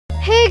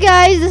Hey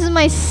guys, this is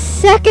my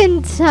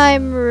second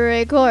time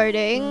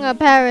recording,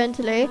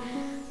 apparently,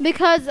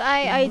 because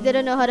I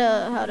didn't know how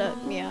to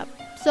yeah.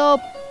 So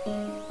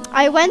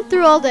I went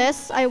through all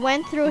this. I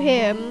went through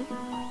him.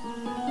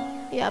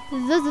 Yep.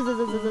 Are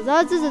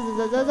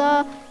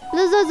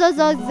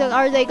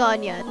they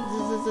gone yet?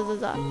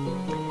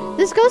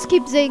 This ghost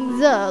keeps saying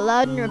 "z"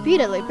 loud and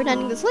repeatedly,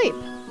 pretending to sleep.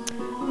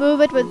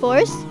 Move it with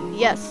force.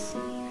 Yes.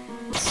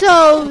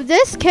 So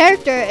this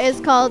character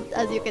is called,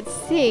 as you can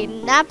see,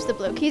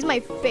 Napstablook. He's my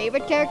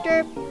favorite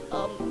character.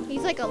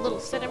 He's like a little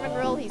cinnamon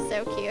roll. He's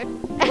so cute.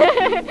 Baby,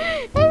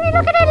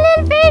 look at that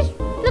little face.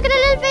 Look at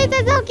that little face.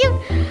 That's so cute.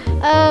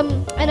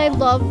 And I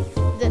love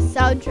this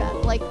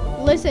soundtrack. Like,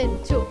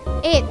 listen to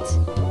it.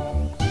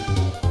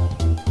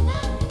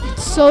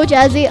 It's so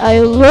jazzy. I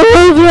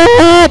love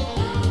it.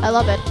 I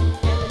love it.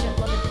 I legit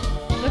love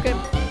it. Okay.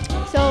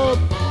 So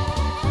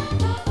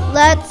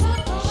let's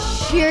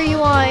cheer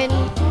you on.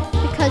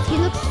 Because he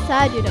looks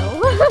sad, you know.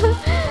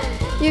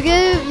 you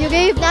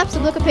gave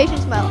Napstablook a patient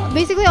smile.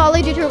 Basically, all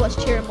I did here was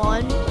cheer him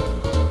on.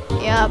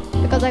 Yeah,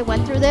 because I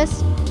went through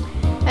this,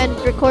 and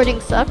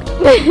recording sucked.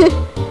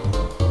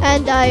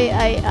 And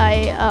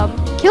I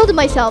killed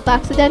myself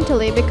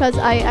accidentally because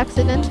I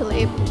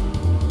accidentally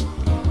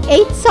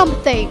ate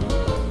something.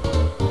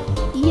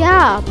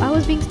 Yeah, I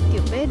was being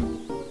stupid.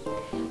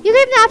 You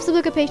gave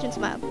Napstablook a patient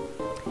smile.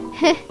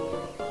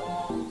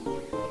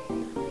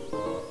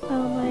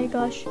 Oh my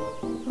gosh.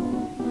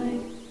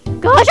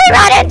 Gosh, I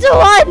ran into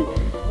one!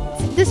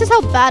 This is how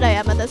bad I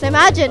am at this.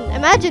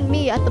 Imagine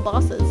me at the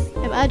bosses.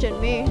 Imagine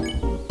me.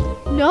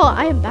 No,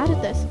 I am bad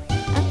at this.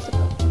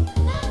 Absolutely.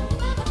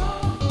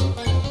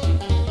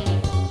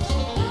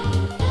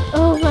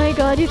 Oh my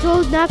god, you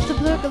told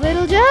Napstablook a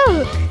little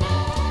joke.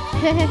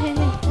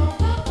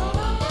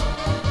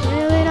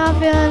 Really not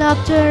feeling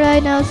up to it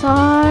right now,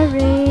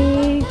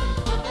 sorry.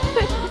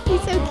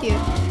 He's so cute.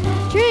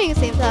 Cheering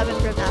seems to have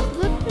improved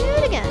Napstablook. Do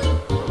it again.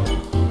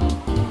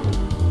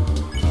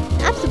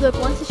 Napstablook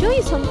wants to show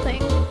you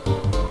something.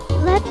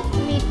 Let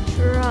me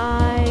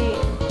try.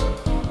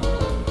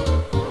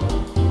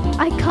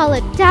 I call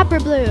it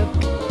Dapperblook.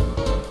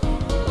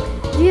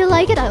 Do you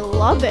like it? I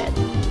love it.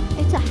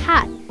 It's a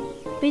hat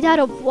made out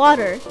of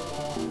water.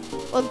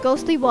 Well,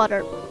 ghostly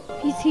water.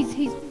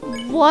 He's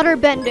water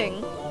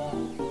bending.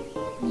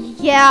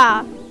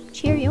 Yeah.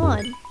 Cheer you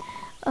on.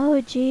 Oh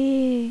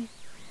gee.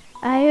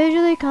 I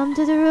usually come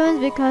to the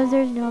ruins because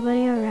there's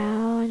nobody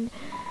around.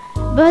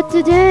 But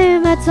today I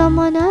met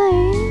someone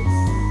nice.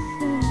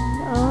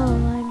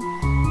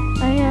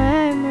 And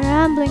I'm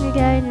rambling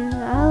again.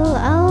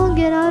 I'll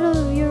get out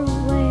of your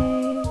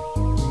way.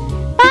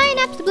 Bye,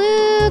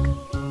 Napstablook.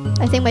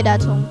 I think my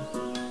dad's home.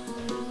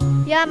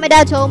 Yeah, my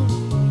dad's home.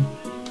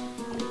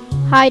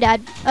 Hi,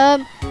 Dad.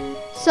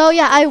 So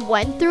yeah, I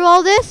went through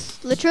all this.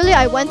 Literally,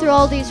 I went through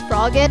all these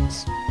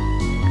froggets.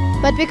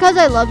 But because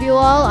I love you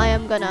all, I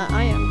am gonna,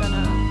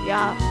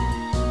 yeah.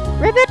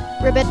 Ribbit.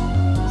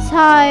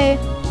 Sigh.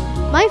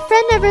 My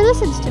friend never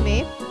listens to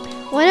me.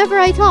 Whenever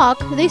I talk,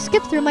 they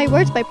skip through my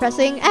words by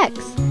pressing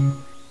X.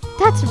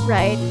 That's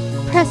right,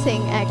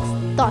 pressing X. ...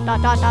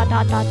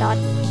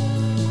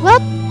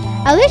 Well,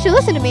 at least you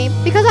listen to me,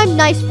 because I'm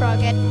nice,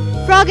 Frogget.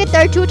 Frogget,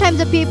 there are 2 types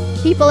of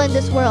people in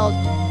this world.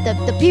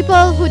 The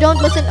people who don't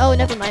listen. Oh,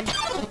 never mind.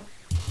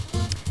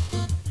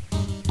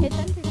 It's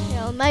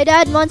Undertale. My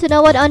dad wants to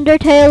know what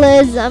Undertale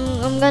is.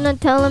 I'm gonna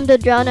tell him to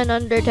drown in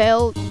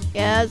Undertale.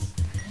 Yes.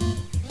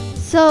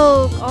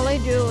 So, all I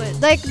do is,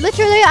 like,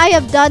 literally, I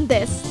have done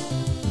this.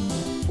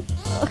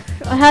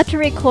 I had to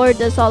record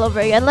this all over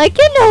again. Like,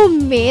 you know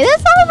me.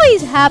 This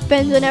always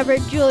happens whenever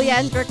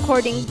Julianne's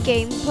recording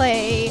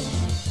gameplay.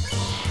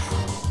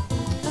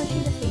 Oh,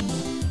 she's asleep.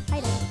 Hi,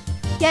 Dad.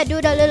 Yeah,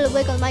 do the little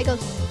wiggle, my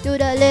ghost. Do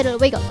the little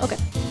wiggle. Okay.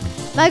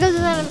 My ghost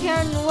is not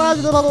appearing in the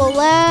world. Blah, blah, blah,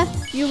 blah.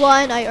 You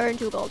won. I earned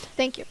 2 gold.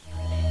 Thank you.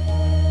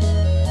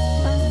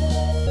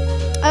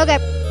 Okay.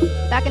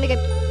 Back in the game.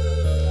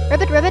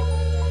 Ribbit.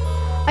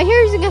 I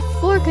hear using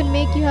F4 can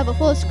make you have a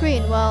full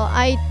screen. Well,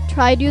 I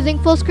tried using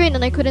full screen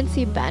and I couldn't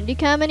see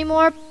Bandicam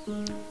anymore.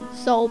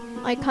 So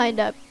I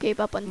kinda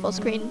gave up on full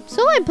screen.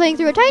 So I'm playing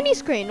through a tiny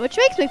screen, which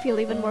makes me feel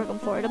even more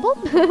comfortable.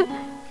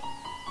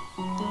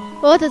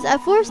 What does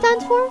F4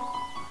 stand for?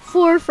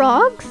 4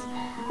 frogs?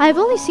 I've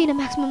only seen a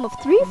maximum of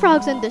 3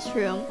 frogs in this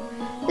room.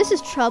 This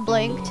is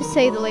troubling, to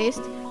say the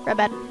least.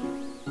 Rabbit.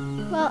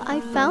 Well,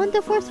 I found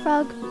the 4th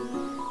frog.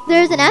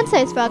 There's an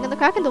ant-sized frog in the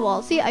crack in the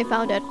wall. See, I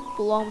found it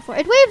long before.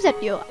 It waves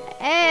at you.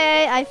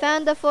 Hey, I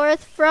found the 4th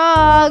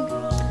frog.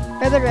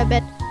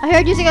 Ribbit. I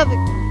heard you sing a blah,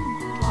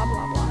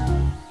 blah, blah.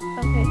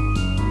 Okay.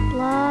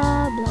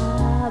 Blah,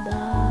 blah,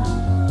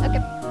 blah.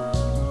 Okay.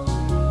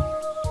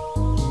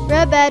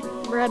 Ribbit.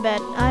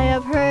 I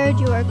have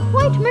heard you are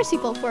quite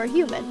merciful for a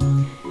human.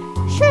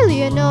 Surely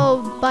you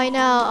know by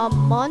now a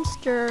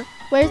monster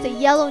wears a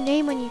yellow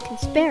name when you can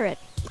spare it.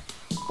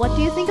 What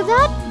do you think of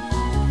that?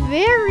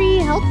 Very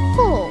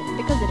helpful,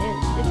 because it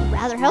is. It's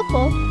rather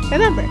helpful.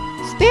 Remember,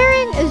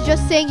 sparing is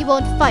just saying you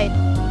won't fight.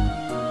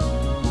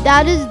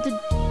 That is the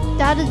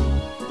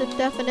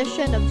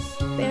definition of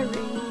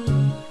sparing.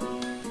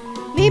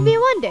 Maybe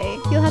one day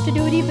you'll have to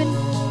do it even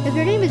if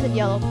your name isn't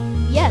yellow.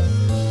 Yes,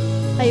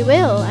 I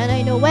will, and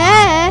I know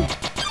where.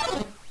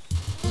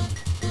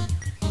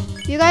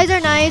 You guys are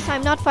nice.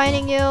 I'm not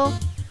finding you.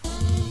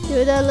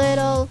 Do the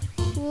little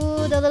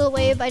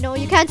wave. I know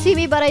you can't see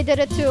me, but I did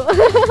it too.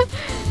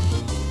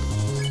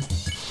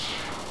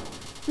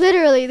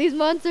 Literally, these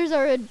monsters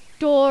are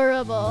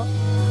adorable.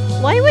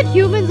 Why would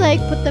humans like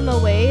put them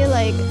away?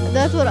 Like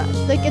that's what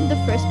like in the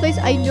first place.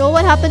 I know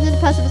what happened in the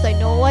pacifist. I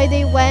know why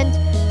they went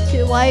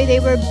to why they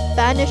were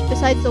banished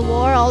besides the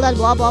war, all that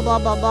blah blah blah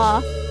blah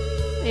blah.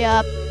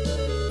 Yeah.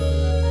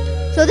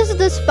 So this is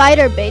the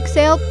spider bake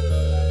sale.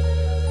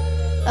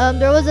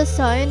 There was a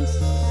sign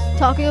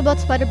talking about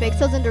spider bake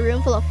sales in the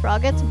room full of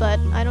froggets, but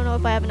I don't know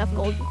if I have enough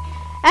gold.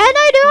 And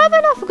I do have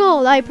enough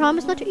gold. I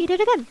promise not to eat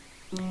it again.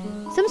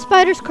 Some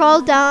spiders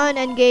crawled down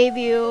and gave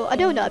you a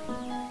donut.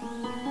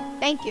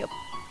 Thank you.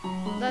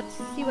 Let's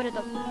see what it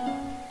does.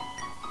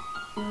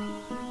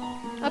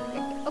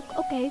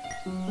 Okay.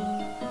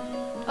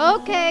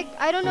 Okay,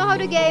 I don't know how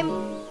to game.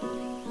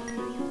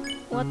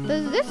 What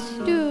does this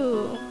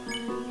do?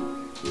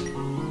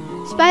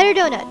 Spider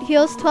donut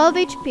heals 12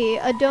 HP.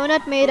 A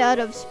donut made out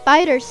of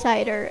spider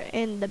cider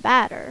in the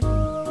batter.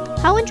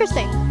 How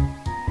interesting.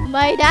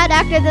 My dad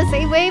acted the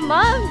same way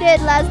Mom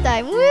did last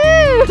time.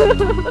 Woo!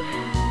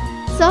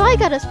 So I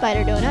got a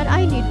spider donut.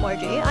 I need more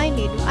J. I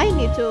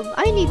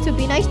need to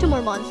be nice to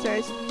more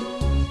monsters.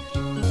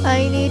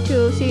 I need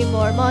to see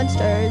more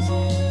monsters.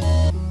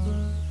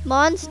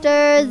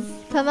 Monsters,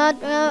 come out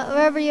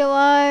wherever you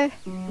are.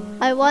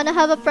 I want to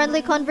have a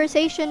friendly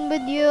conversation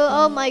with you.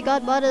 Oh my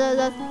god, what is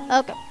that?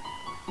 Okay.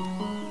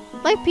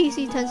 My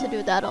PC tends to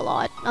do that a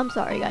lot. I'm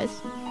sorry,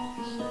 guys.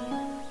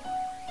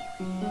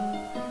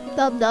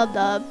 Dub dub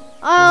dub.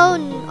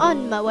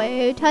 On my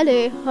way,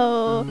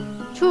 tally-ho,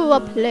 to a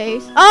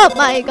place. Oh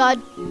my god.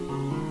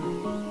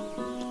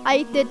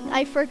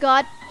 I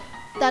forgot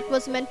that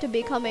was meant to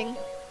be coming.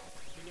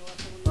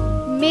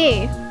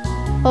 Me.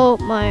 Oh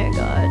my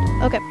god.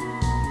 Okay.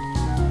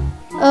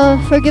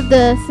 Forgive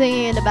the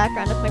thingy in the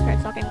background of my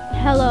parents talking.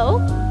 Hello?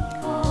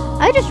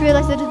 I just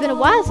realized it has been a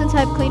while since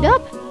I've cleaned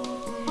up.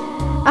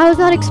 I was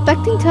not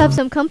expecting to have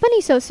some company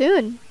so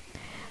soon.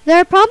 There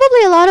are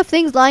probably a lot of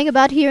things lying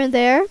about here and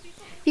there.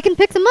 You can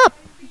pick them up,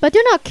 but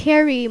do not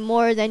carry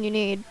more than you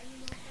need.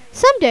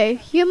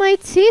 Someday, you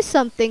might see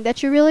something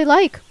that you really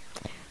like.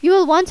 You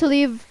will want to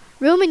leave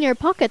room in your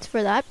pockets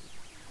for that.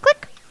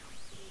 Click!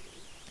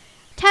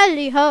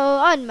 Tally-ho,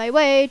 on my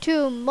way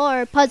to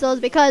more puzzles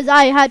because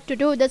I had to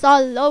do this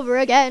all over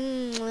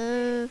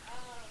again.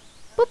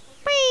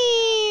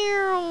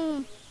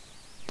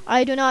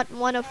 I do not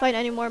want to fight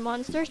any more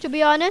monsters, to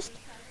be honest,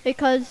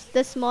 because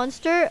this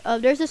monster,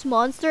 there's this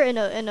monster in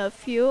a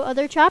few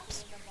other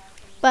chaps.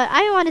 But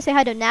I want to say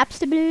hi to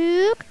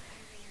Napstablook.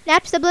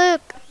 Napstablook!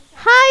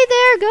 Hi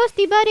there,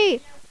 ghosty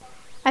buddy!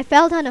 I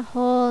fell down a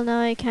hole,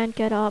 now I can't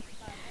get up.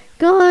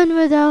 Gone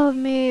without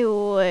me.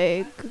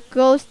 Wait,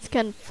 ghosts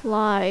can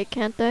fly,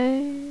 can't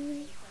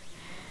they?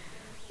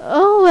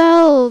 Oh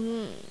well.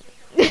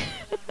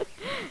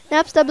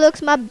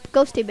 Napstablook's my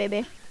ghosty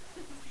baby.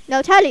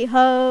 Now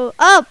tally-ho.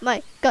 Oh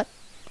my god.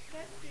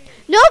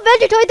 No,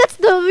 Vegetoid,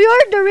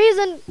 you're the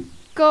reason.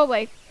 Go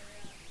away.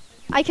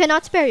 I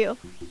cannot spare you.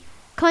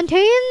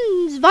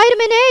 Contains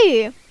vitamin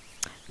A.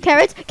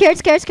 Carrots,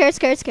 carrots, carrots, carrots,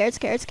 carrots, carrots,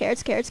 carrots,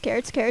 carrots, carrots,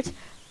 carrots, carrots.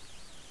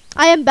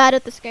 I am bad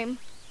at this game.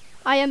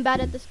 I am bad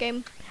at this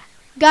game.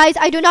 Guys,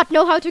 I do not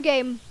know how to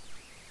game.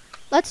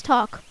 Let's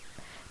talk.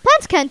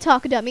 Plants can't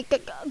talk, dummy.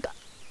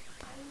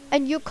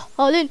 And you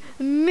calling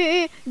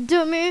me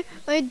dummy?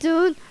 I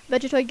don't.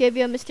 Vegetoid gave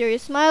you a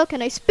mysterious smile.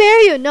 Can I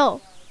spare you?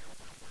 No.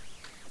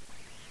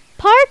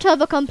 Part of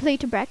a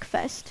complete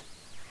breakfast.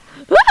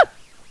 Ah!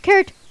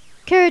 Carrot,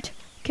 carrot,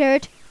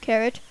 carrot,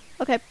 carrot.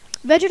 Okay.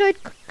 Vegetoid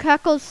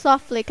cackles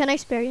softly. Can I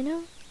spare you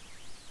now?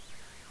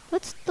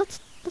 Let's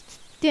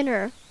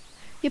dinner.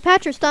 You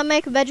pat your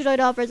stomach. Vegetoid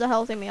offers a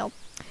healthy meal.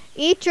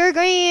 Eat your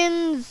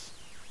greens.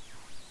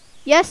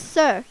 Yes,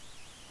 sir.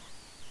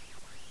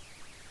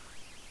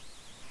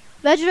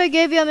 Vegetoid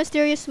gave you a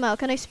mysterious smile.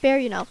 Can I spare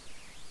you now?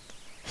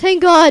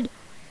 Thank God.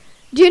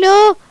 Do you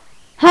know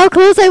how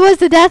close I was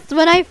to death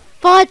when I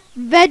fought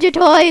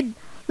Vegetoid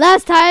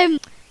last time?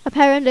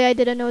 Apparently, I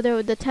didn't know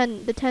the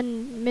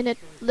 10-minute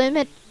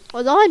limit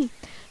was on.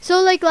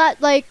 So like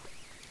I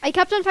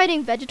kept on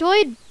fighting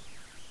Vegetoid,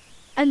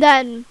 and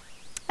then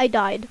I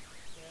died.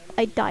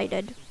 I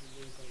died.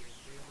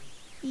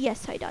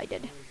 Yes, I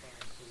died.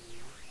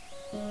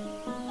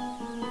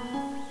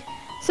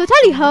 So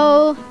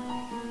tally-ho.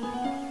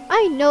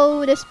 I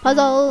know this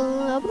puzzle.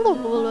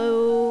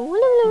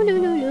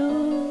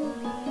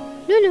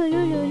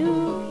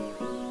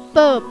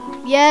 Boop.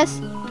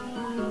 Yes.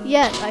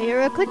 Yes, I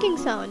hear a clicking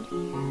sound.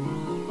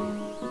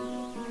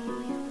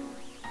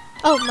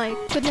 Oh my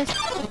goodness.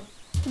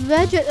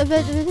 Vegetoids.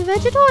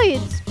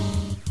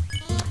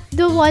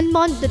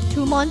 The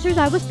two monsters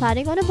I was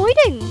planning on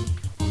avoiding.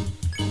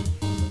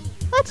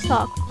 Let's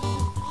talk.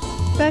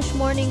 Fresh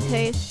morning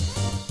taste.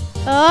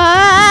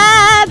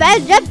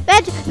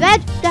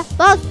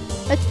 Vegetables.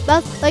 It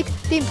smells like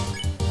steam.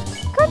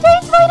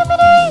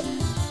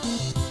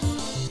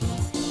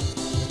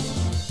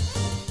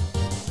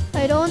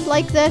 I don't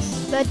like this.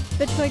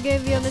 Which I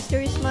gave you a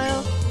mystery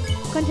smile.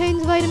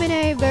 Contains vitamin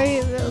A,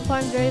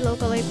 farmed very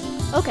locally.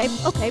 Okay.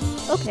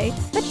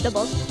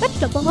 Vegetables.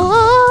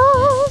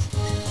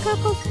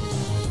 Cockles.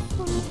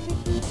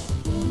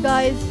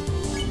 Guys,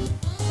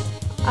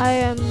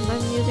 I'm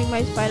using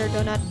my spider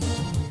donut.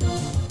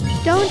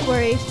 Don't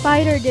worry,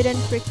 spider didn't.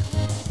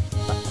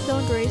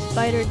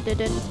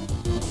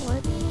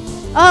 What?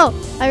 Oh,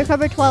 I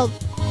recovered 12.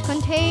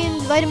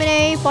 Contains vitamin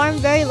A,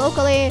 farmed very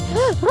locally.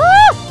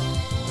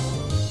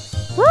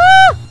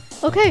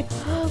 Okay.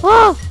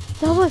 Oh,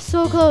 that was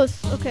so close.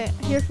 Okay,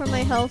 here for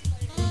my health.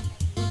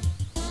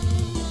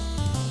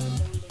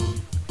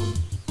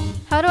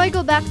 How do I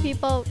go back,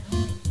 people?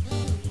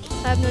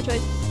 I have no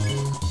choice.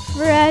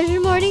 Fresh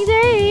morning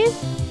days.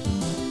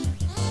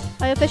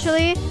 I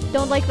officially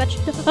don't like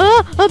vegetables.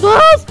 A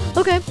boss!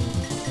 Okay.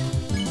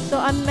 So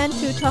I'm meant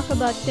to talk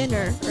about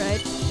dinner,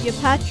 right? You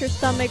pat your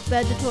stomach,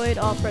 Vegetoid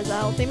offers a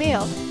healthy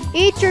meal.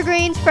 Eat your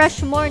greens,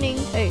 fresh morning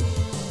taste.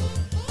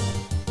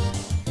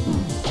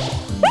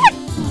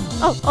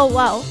 Oh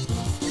wow.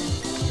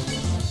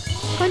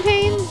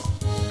 Contains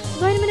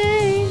vitamin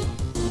A.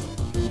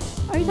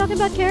 Are you talking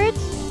about carrots?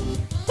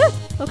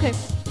 Okay.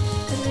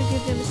 I'm gonna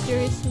give you a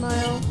mysterious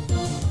smile.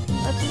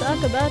 Let's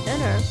talk about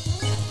dinner.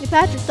 You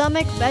pat your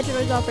stomach,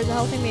 Vegetoid offers a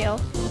healthy meal.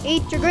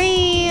 Eat your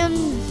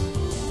greens.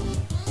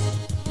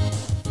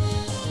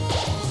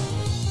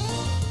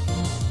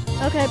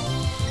 Okay.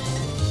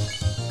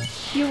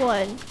 You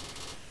won.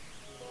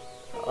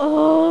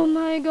 Oh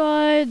my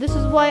god. This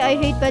is why I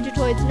hate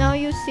Vegetoids. Now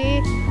you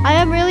see, I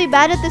am really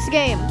bad at this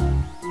game.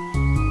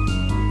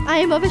 I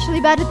am officially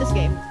bad at this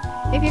game.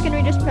 If you can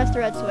read, just press the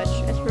red switch.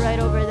 It's right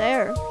over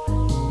there.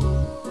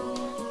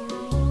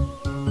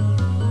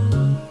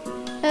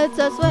 It's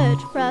a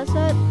switch. Press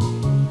it.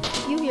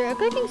 You hear a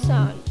clicking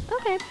sound.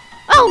 Okay.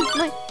 Oh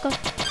my god.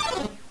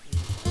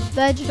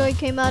 Vegetoid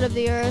came out of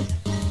the earth.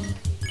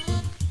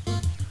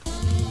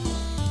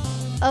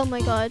 Oh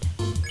my god.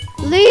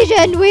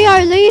 Legion! We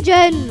are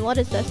Legion! What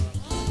is this?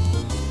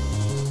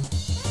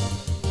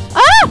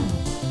 Ah!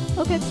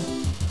 Okay.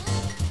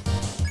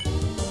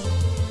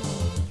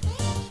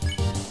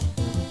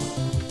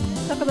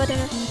 Talk about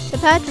dinner. To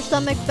pat your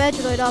stomach,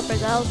 Vegetoid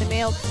offers a healthy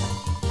meal.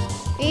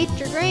 Eat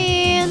your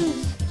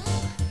greens!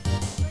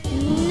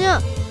 No!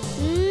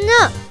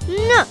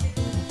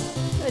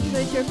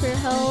 Vegetoid here for your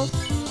health.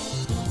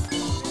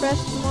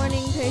 Fresh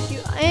morning take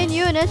you in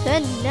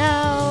unison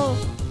now.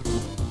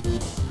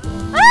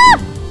 Ah!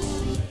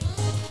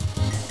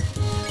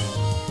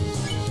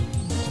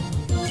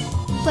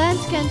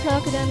 Plants can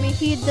talk to me,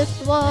 heed the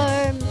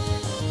swarm.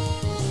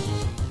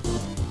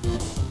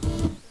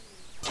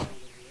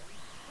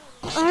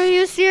 Are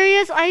you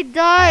serious? I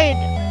died.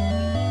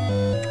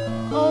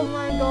 Oh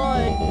my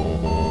god.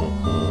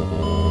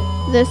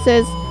 This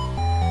is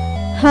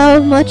how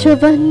much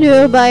of a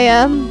noob I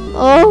am.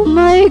 Oh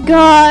my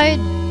god.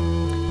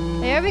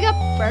 Here we go.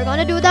 We're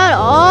gonna do that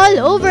all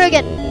over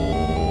again.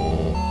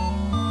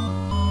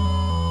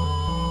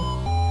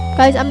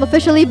 Guys, I'm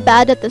officially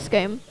bad at this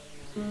game.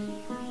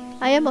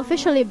 I am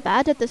officially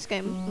bad at this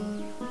game.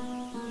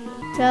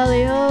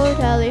 Tally ho,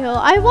 tally ho.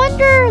 I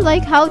wonder,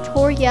 like, how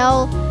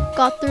Toriel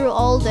got through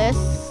all this.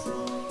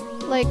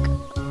 Like,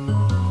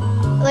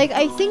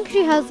 I think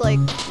she has, like,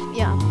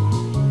 yeah.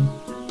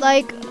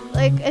 Like,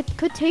 it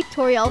could take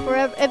Toriel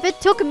forever. If it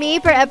took me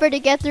forever to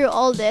get through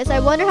all this, I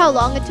wonder how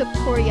long it took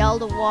Toriel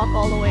to walk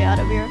all the way out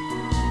of here.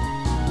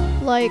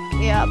 Like,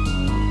 yeah.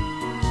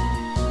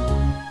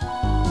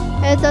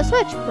 It's a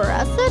switch.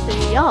 Press it.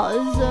 Yes.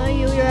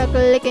 You hear a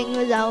clicking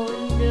sound.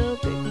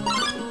 Okay.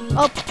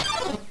 Oh.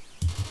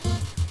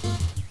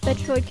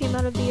 Vegetoid came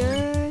out of the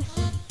earth.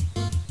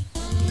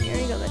 Here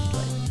you go,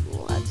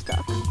 Vegetoid. Let's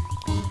talk.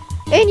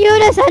 In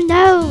unison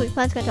now!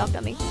 Plants can talk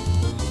to me.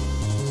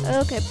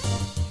 Okay.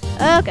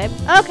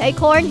 Okay,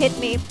 corn hit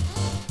me.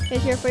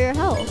 It's here for your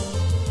health.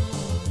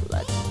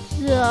 Let's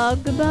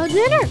talk about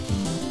dinner.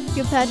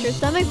 You pat your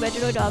stomach,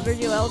 Vegetoid offers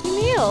you a healthy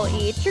meal.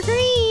 Eat your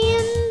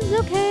greens,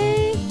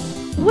 okay.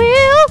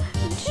 Will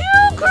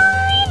do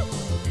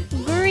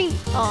green.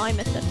 Oh, I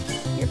missed it.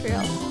 Here for your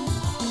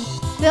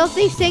health.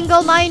 Filthy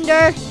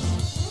single-minder.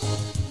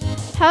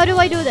 How do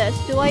I do this?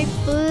 Do I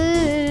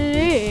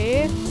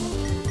flee?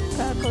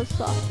 Crackle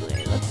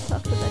softly. Let's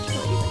talk to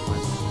Vegetoid even more.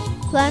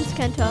 Plants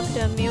can talk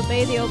to me.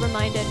 Obey the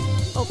overminded.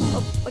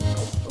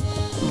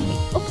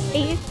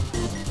 Okay.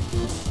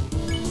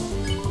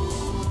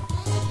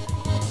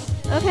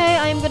 Okay,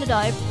 I'm gonna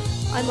die.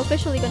 I'm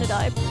officially gonna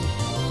die.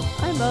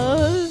 I'm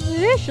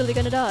officially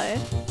gonna die.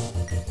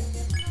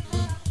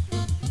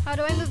 How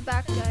do I move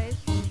back, guys?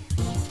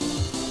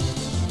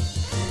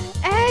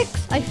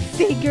 X! I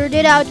figured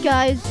it out,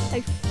 guys. I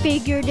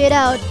figured it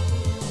out.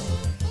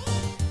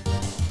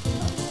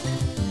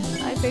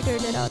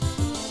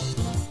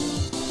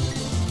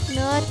 You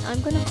know what? I'm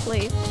gonna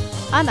flee.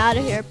 I'm out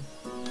of here.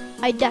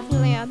 I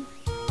definitely am.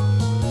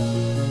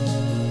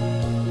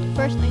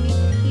 First, I need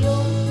to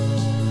heal.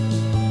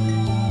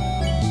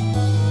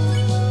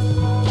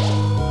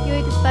 You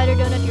ate the spider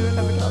donut, you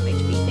recover 12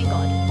 HP. Thank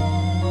God.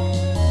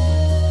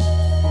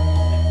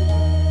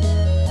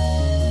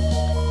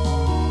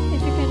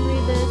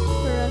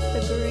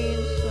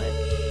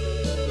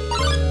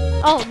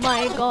 Oh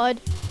my god.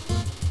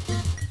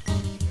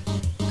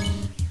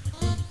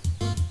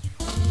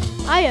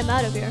 I am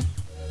out of here.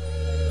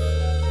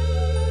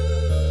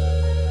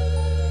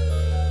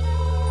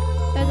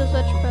 There's a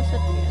switch, press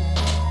it.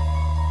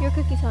 Yeah. Your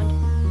cookie sound.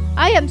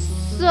 I am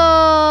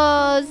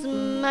so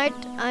smart.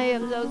 I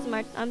am so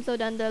smart. I'm so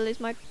dandelion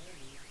smart.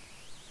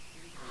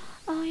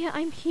 Oh yeah,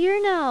 I'm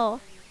here now.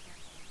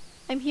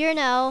 I'm here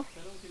now.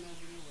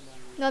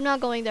 No, I'm not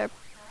going there.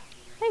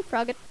 Hey,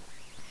 Frogget.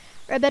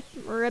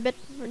 Ribbit.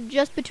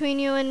 Just between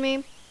you and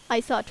me, I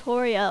saw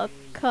Toriel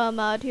come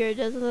out here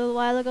just a little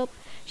while ago.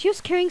 She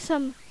was carrying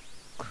some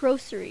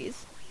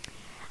groceries.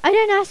 I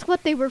didn't ask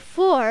what they were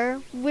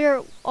for.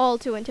 We're all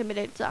too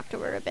intimidated to talk to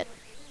her a bit.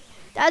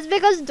 That's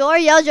because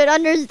Toriel should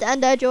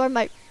understand that you're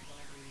my...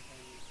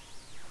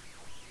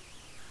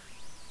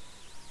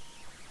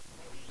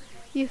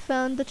 You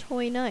found the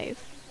toy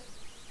knife.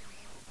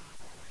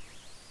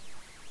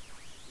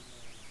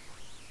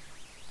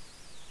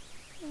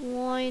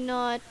 Why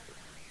not?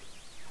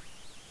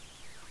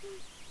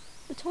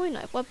 The toy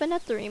knife, weapon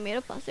at 3, made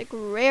of plastic,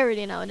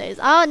 rarity nowadays.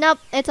 Oh, no,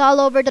 it's all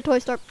over the toy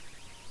store.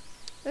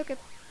 Okay.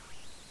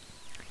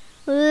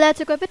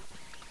 Let's equip it.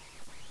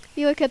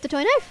 You equip the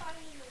toy knife.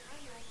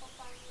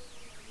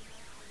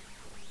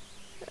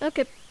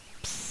 Okay.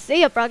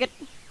 See ya, Frogget.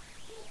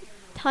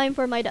 Time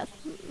for my death.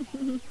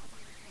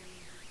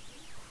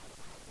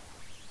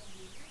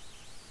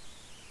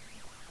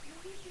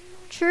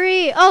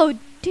 Tree. Oh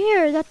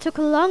dear, that took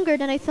longer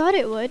than I thought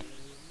it would.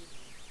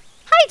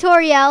 Hi,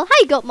 Toriel.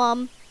 Hi, Goat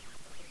Mom.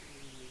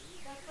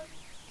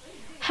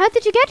 How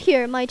did you get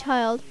here, my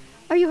child?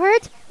 Are you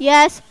hurt?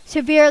 Yes,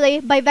 severely,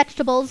 by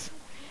vegetables.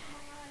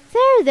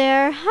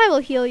 There, I will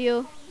heal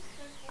you.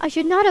 I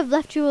should not have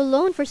left you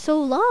alone for so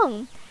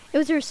long. It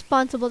was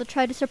irresponsible to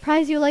try to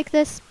surprise you like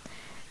this.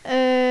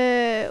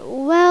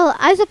 Well,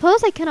 I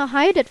suppose I cannot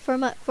hide it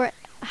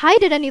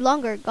hide it any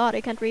longer. God,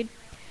 I can't read.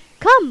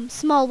 Come,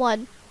 small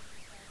one.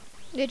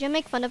 Did you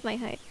make fun of my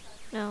height?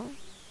 No.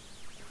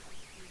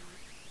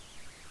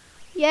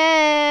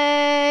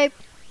 Yay!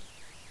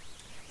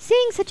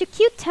 Seeing such a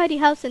cute, tidy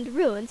house in the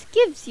ruins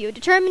gives you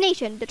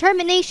determination.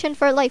 Determination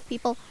for life,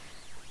 people.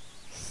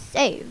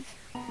 Save.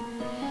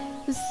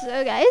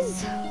 So,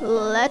 guys,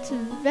 let's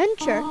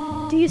venture.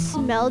 Do you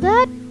smell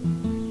that?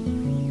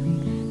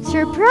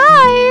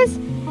 Surprise!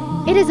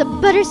 It is a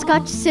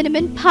butterscotch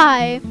cinnamon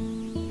pie.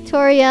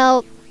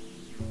 Toriel.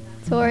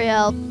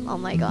 Oh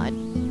my god.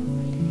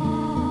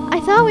 I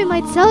thought we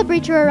might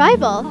celebrate your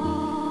arrival.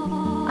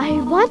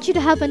 I want you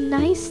to have a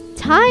nice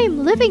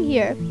time living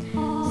here.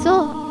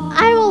 So,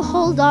 I will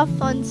hold off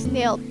on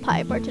snail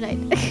pie for tonight.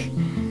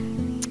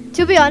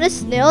 To be honest,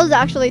 snails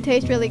actually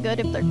taste really good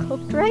if they're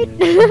cooked right.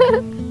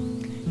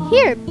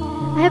 Here,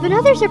 I have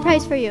another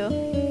surprise for you.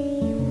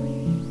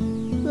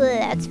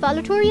 Let's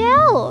follow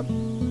Toriel.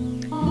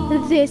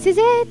 This is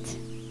it.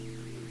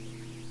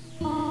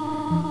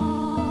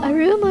 A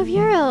room of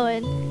your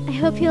own. I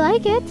hope you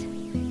like it.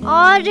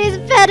 Oh, she's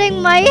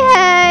petting my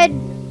head.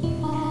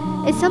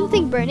 Is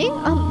something burning?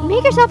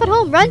 Make yourself at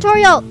home. Run,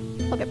 Toriel.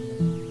 Okay.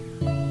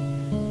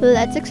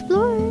 Let's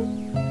explore.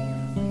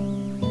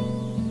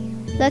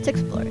 Let's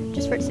explore,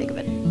 just for the sake of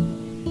it.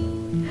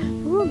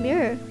 Ooh, a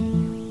mirror.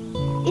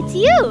 It's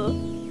you!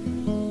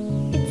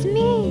 It's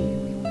me!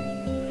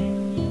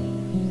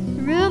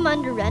 Room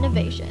under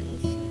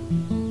renovations.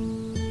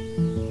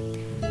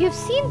 You've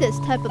seen this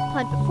type of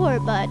plant before,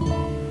 but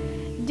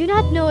do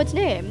not know its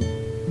name.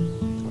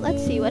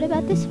 Let's see, what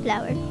about this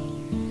flower?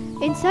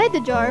 Inside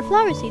the jar are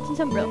flower seeds and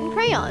some broken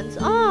crayons.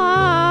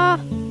 Ah!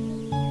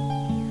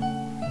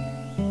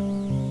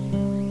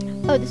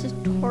 Oh, this is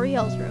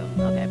Toriel's room.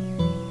 Okay.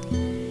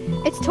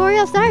 It's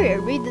Toriel's diary.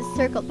 Read the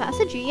circled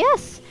passage.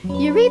 Yes,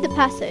 you read the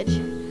passage.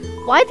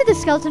 Why did the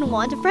skeleton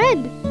want a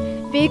friend?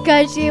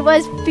 Because she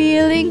was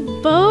feeling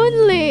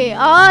lonely.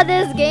 Oh,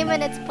 this game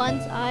and its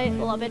puns. I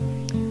love it.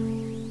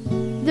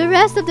 The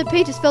rest of the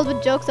page is filled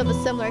with jokes of a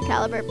similar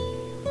caliber.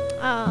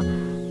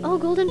 Oh,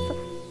 golden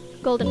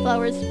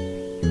flowers.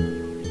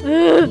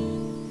 Ugh.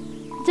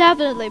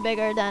 Definitely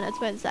bigger than a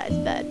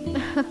twin-sized bed.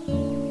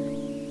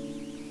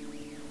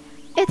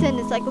 It's an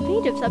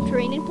encyclopedia of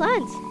subterranean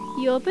plants.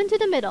 You open to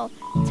the middle.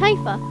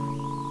 Typha.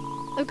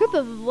 A group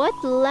of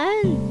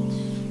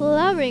wetland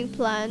flowering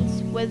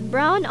plants with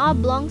brown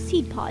oblong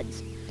seed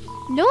pods.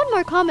 Known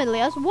more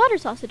commonly as water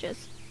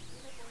sausages.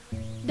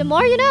 The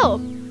more you know.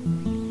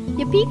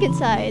 You peek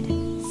inside.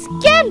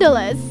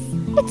 Scandalous!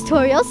 It's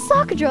Toriel's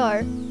sock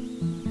jar.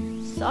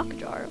 Sock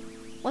jar?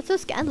 What's so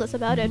scandalous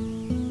about it?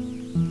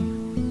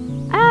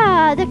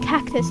 Ah, the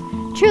cactus.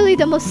 Truly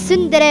the most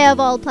tsundere of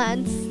all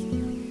plants.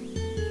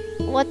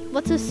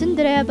 What's so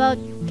tsundere about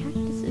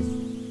cactuses?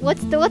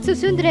 What's so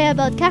tsundere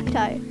about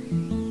cacti?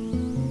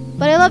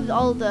 But I love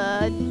all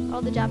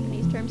the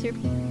Japanese terms here.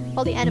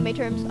 All the anime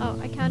terms. Oh,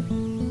 I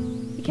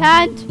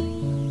can't.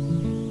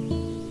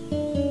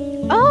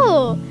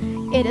 Oh,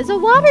 it is a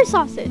water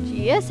sausage.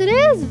 Yes, it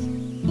is.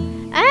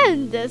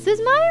 And this is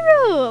my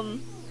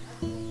room.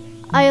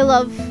 I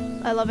love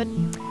it.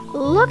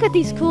 Look at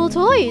these cool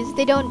toys.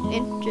 They don't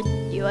interest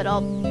you at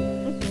all.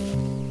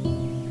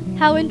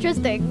 How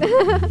interesting.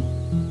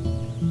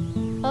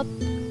 Oh,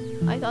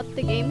 I thought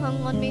the game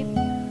hung on me.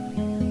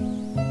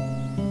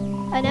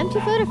 An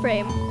empty photo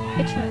frame.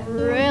 It's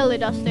really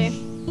dusty.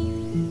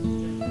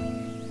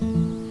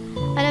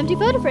 An empty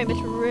photo frame.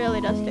 It's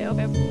really dusty.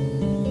 Okay.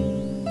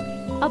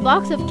 A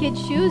box of kids'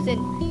 shoes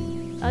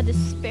in a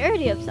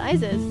disparity of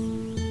sizes.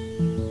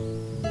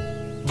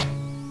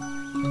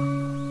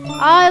 Oh,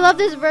 I love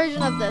this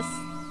version of this.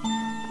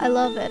 I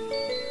love it.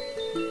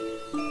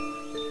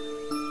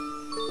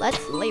 Let's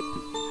sleep.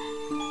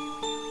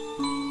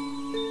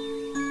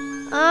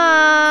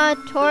 Ah,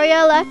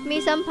 Toria left me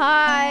some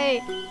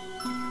pie.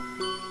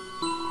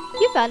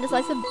 You found a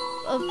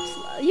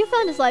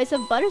slice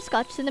of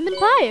butterscotch cinnamon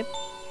pie,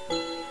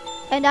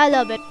 and I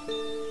love it.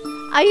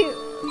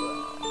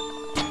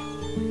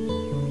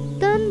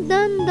 Dun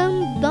dun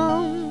dun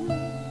dun.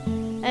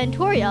 And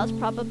Toriel's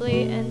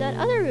probably in that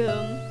other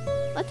room.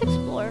 Let's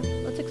explore.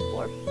 Let's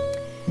explore.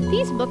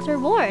 These books are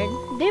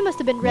worn. They must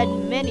have been read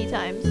many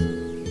times.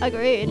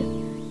 Agreed.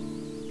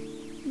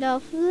 No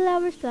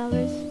flowers,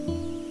 flowers.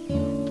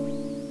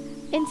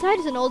 Inside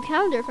is an old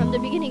calendar from the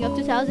beginning of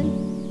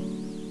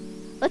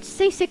 2000. Let's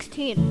say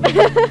 16.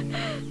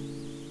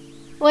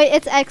 Wait,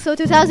 it's X, so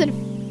 2000.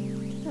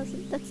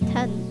 That's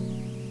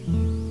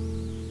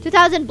 10.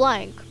 2000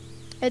 blank.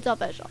 It's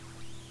official.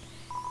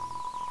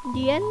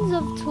 The ends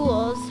of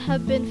tools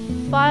have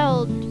been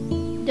filed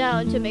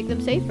down to make them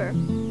safer.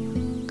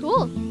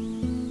 Cool.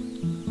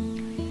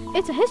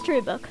 It's a history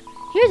book.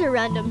 Here's a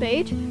random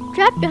page.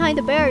 Trapped behind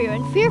the barrier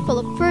and fearful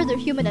of further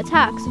human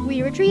attacks,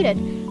 we retreated.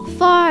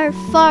 Far,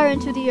 far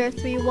into the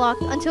earth we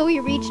walked until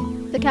we reached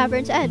the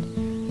cavern's end.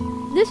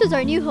 This was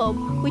our new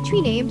home, which we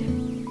named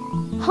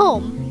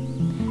Home.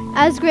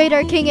 As great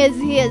our king is,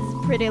 he is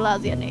pretty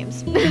lousy at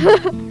names.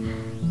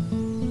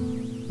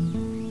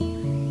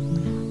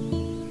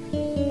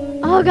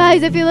 Oh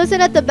guys, if you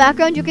listen at the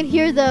background, you can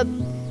hear the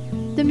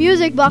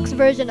music box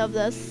version of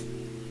this.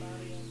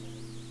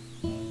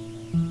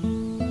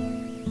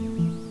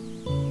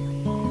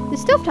 The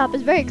stovetop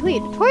is very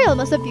clean. Toriel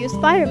must have used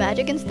fire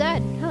magic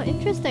instead. How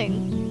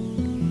interesting.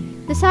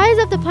 The size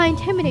of the pie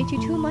intimidates you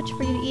too much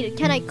for you to eat it.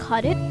 Can I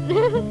cut it?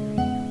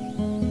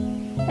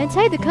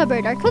 Inside the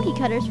cupboard are cookie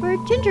cutters for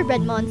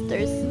gingerbread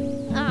monsters.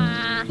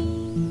 Ah.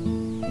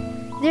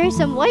 There is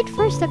some white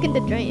fur stuck in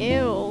the drain.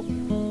 Ew.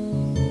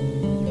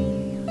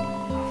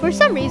 For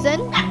some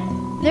reason,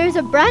 there is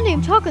a brand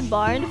name chocolate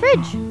bar in the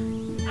fridge.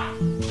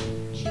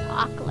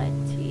 Chocolate,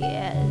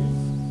 yes.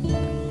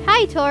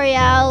 Hi,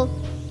 Toriel.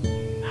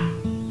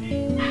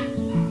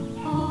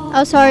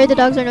 Oh, sorry, the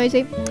dogs are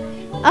noisy.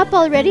 Up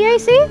already, I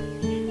see?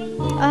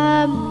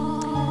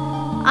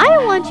 I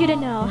want you to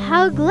know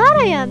how glad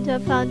I am to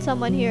have found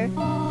someone here.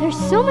 There's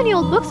so many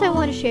old books I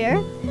want to share.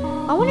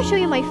 I want to show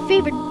you my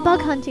favorite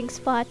bug hunting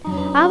spot.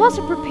 I've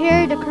also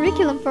prepared a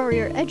curriculum for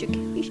your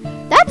education.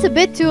 That's a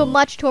bit too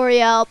much,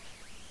 Toriel.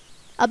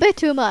 A bit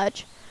too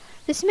much.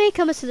 This may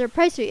come as a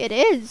surprise to you. It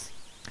is.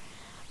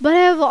 But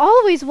I've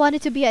always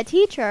wanted to be a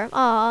teacher.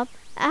 Aw,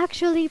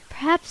 actually,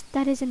 perhaps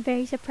that isn't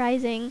very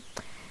surprising.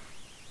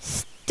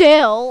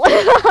 Still.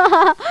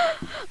 I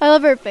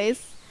love her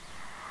face.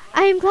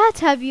 I am glad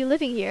to have you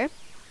living here.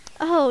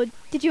 Oh,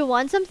 did you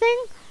want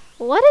something?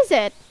 What is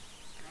it?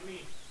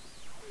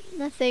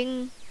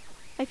 Nothing.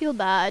 I feel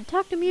bad.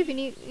 Talk to me if you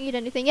need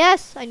anything.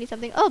 Yes, I need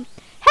something. Oh,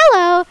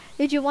 hello.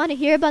 Did you want to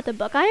hear about the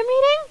book I am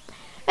reading?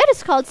 It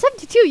is called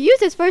 72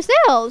 Uses for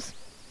Snails.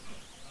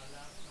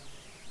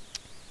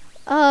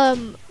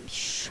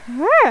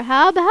 Sure.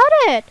 How about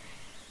it?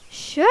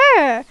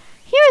 Sure.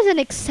 Here is an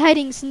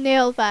exciting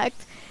snail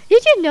fact.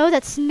 Did you know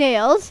that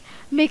snails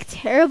make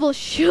terrible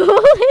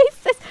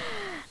shoelaces?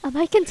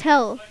 I can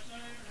tell.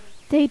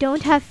 They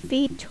don't have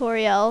feet,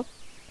 Toriel.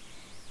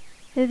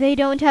 They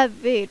don't have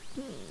feet.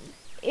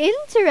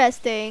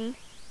 Interesting.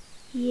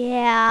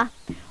 Yeah.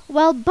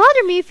 Well,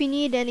 bother me if you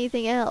need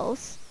anything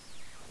else.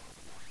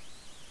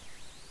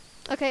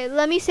 Okay,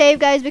 let me save,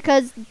 guys,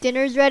 because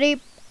dinner's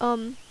ready.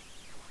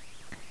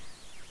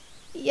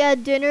 Yeah,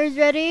 dinner's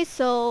ready,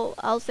 so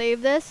I'll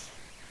save this.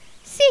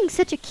 Seeing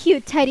such a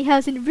cute tiny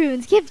house in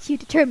ruins gives you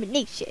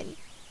determination.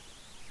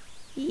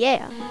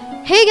 Yeah.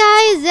 Hey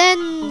guys,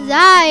 and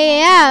I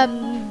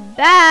am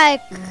back.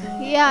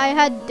 Yeah, I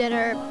had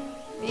dinner.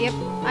 Yep,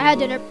 I had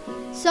dinner.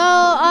 So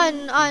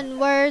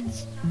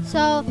onwards.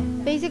 So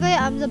basically,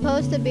 I'm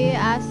supposed to be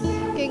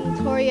asking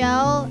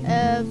Toriel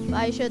if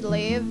I should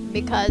leave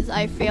because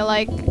I feel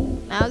like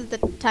now's the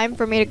time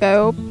for me to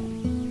go.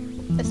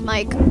 This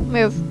mic,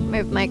 move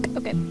mic.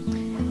 Okay.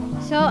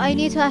 So I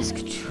need to ask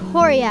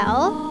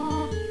Toriel.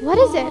 What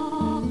is it?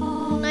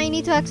 I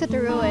need to exit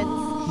the ruins.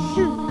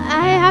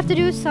 I have to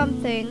do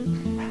something.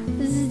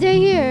 Stay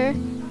here.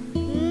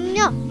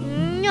 No,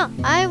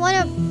 I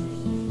wanna.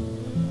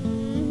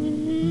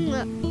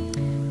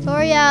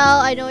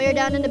 Toriel, I know you're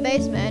down in the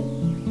basement.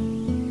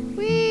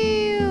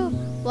 Whee!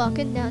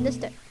 Walking down the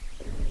stairs.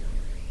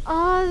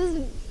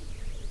 Oh,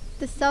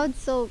 this sounds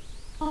so.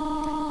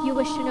 You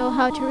wish to know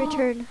how to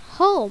return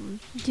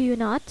home, do you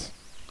not?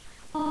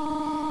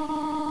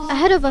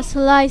 Ahead of us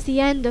lies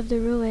the end of the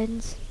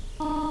ruins.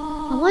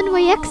 A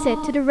one-way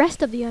exit to the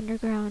rest of the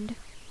underground.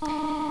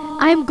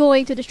 I'm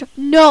going to destruct.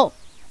 No!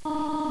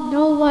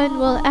 No one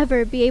will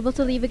ever be able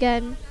to leave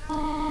again.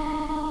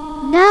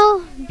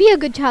 Now, be a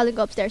good child and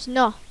go upstairs.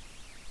 No.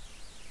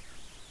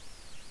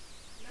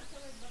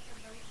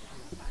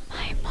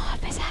 My mom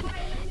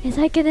is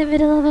like in the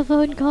middle of a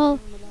phone call.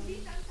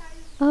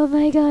 Oh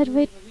my god,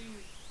 wait.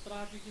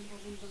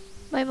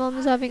 My mom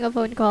is having a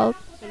phone call.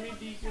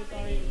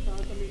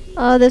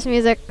 Oh, this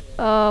music.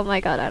 Oh my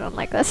god, I don't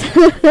like this.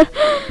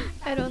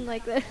 I don't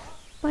like this.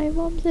 My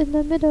mom's in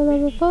the middle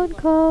of a phone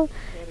call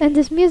and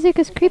this music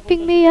is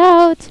creeping me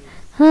out.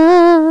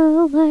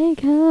 Oh my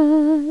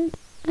god.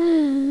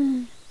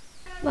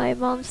 My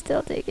mom's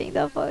still taking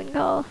the phone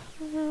call.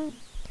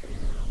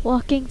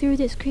 Walking through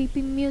this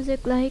creepy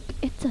music like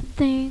it's a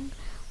thing.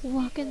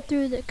 Walking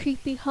through the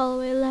creepy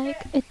hallway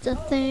like it's a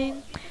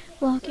thing.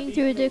 Walking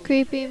through the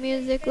creepy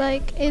music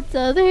like it's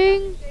a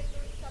thing.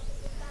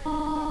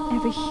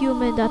 Every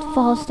human that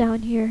falls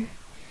down here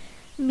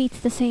meets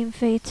the same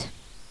fate.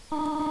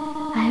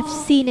 I have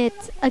seen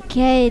it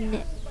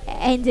again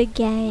and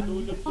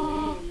again.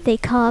 They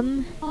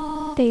come,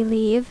 they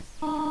leave,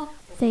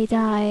 they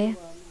die.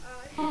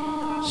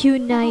 You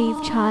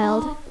naive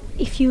child,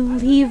 if you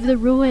leave the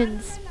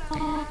ruins,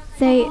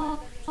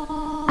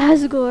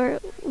 Asgore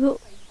will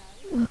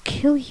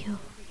kill you.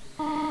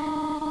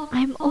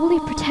 I'm only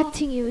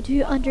protecting you, do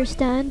you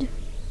understand?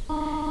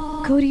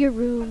 Go to your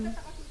room.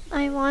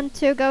 I want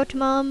to go to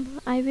mom.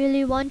 I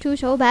really want to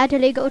so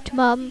badly go to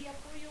mom.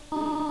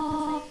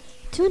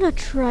 Do not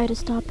try to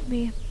stop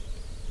me.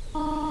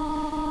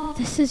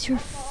 This is your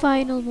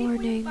final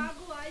warning.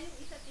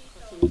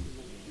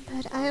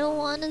 But I don't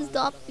want to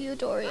stop you,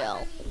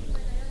 Toriel.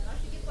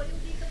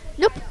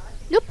 Nope,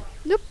 nope,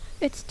 nope.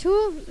 It's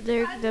too...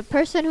 The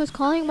person who's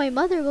calling my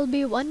mother will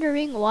be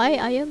wondering why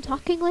I am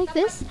talking like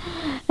this.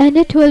 And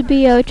it will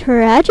be a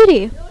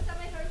tragedy.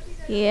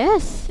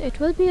 Yes, it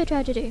will be a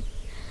tragedy.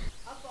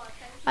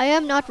 I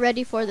am not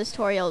ready for this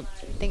Toriel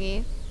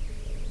thingy.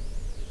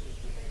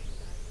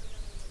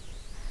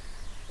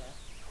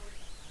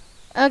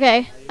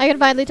 Okay, I can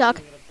finally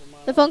talk.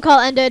 The phone call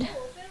ended.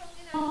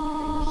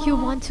 You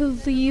want to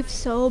leave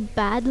so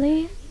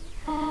badly?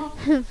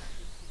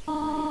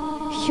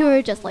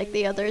 You're just like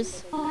the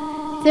others.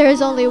 There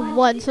is only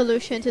one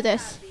solution to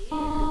this.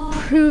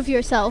 Prove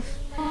yourself.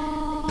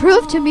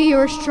 Prove to me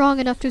you're strong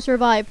enough to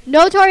survive.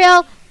 No,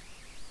 Toriel!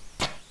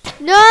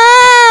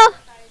 No!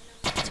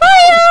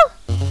 Toriel!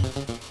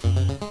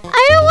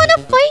 I don't want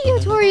to fight you,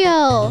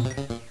 Toriel!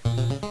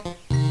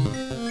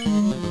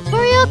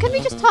 Toriel, can we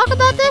just talk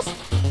about this?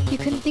 You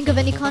couldn't think of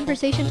any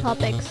conversation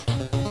topics.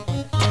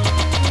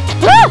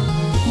 Ah!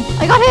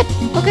 I got hit!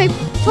 Okay,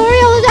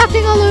 Toriel is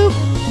acting aloof.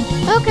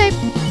 Okay.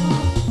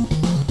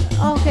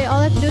 Okay, all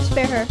I have to do is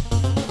spare her.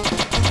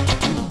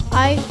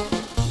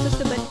 So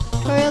stupid.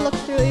 Toriel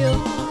looks through you. ...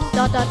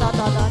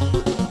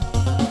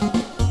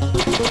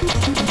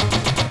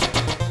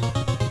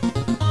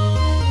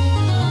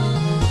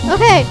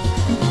 Okay!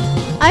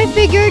 I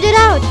figured it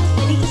out!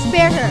 I need to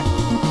spare her.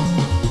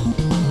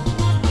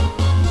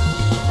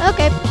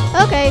 Okay.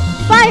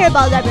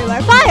 Fireballs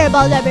everywhere!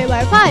 Fireballs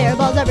everywhere!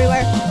 Fireballs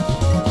everywhere!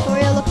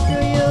 Toriel looks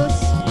through you.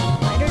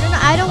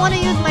 I don't want to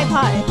use my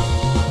pie.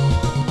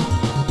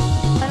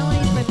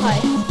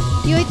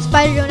 You ate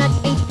spider donut,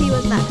 HP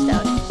was maxed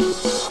out.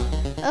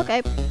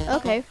 Okay.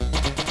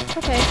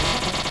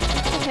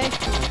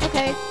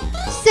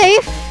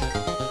 Safe!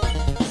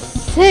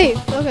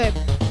 Okay.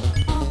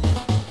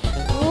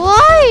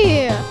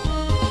 Why?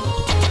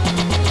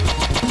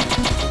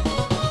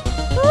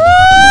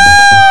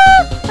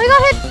 I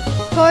got hit!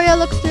 Toriel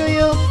looks through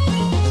you.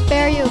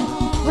 Spare you.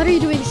 What are you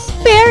doing?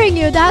 Sparing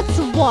you, that's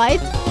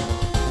what!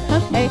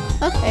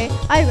 Okay.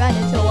 I ran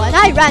into one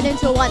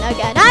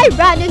again.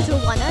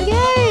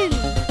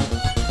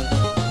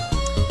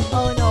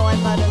 Oh no,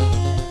 I'm out of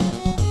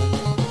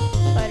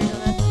spider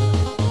donut.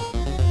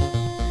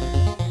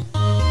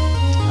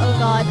 Oh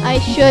god, I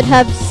should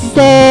have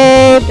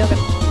saved. Okay.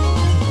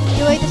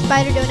 You ate the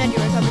spider donut, you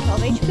recover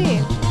 12 HP.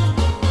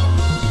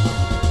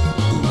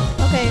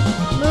 Okay,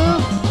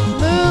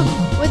 move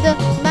with the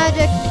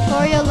magic.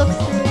 Toriel looks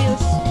through you,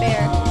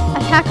 spare.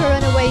 Attack or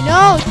run away.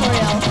 No,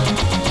 Toriel.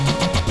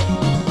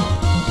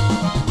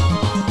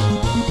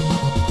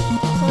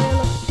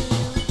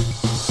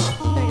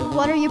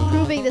 What are you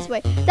proving this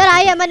way? That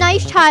I am a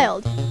nice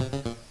child.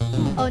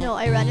 Oh no,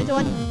 I ran into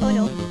one. Oh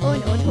no,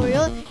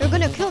 Toriel. You're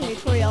gonna kill me,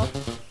 Toriel.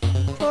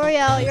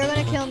 You're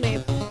gonna kill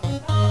me.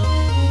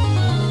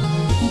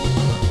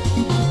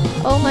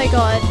 Oh my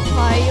god.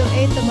 Pie, you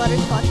ate the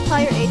butterscotch.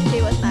 Pie, your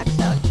HP was maxed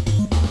out.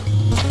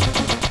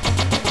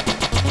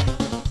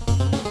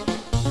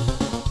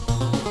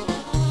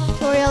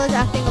 Toriel is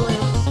acting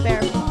aloof.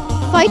 Spare.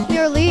 Fight me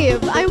or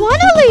leave. I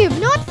wanna leave,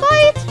 not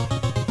fight!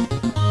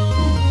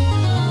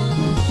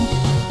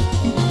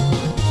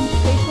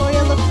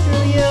 Look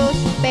through you,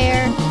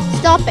 spare.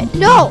 Stop it.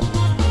 No!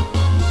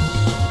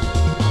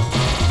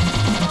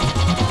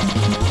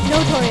 No,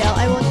 Toriel,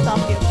 I won't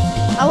stop you.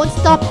 I won't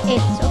stop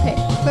it. Okay,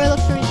 Toriel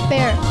looks through you,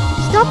 spare.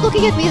 Stop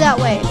looking at me that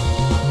way.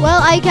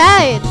 Well, I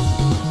can't.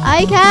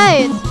 I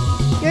can't.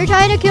 You're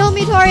trying to kill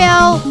me,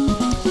 Toriel.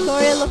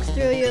 Toriel looks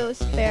through you.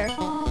 Spare.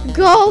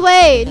 Go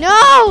away.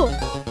 No.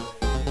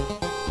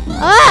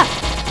 Ah.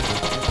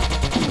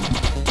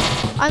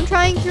 I'm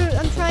trying to.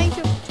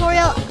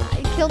 Toriel,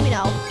 kill me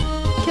now.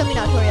 Kill me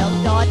now, Toriel.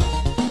 Dot.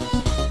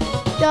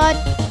 Dot.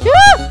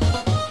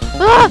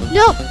 Ah!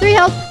 No. 3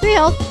 health. 3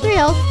 health. 3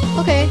 health.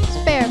 Okay.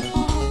 Spare.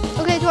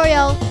 Okay,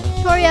 Toriel.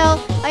 Toriel.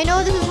 I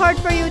know this is hard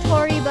for you,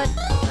 Tori, but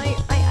I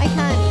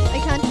can't.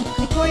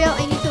 Toriel,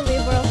 I need to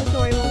leave or else the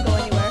story won't go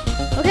anywhere.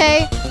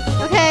 Okay.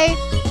 Okay.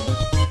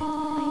 I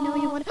know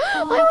you want.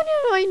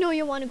 I know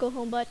you want to go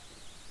home, but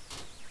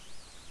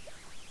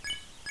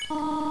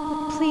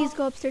please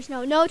go upstairs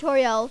now. No,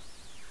 Toriel.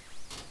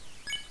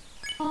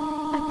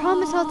 I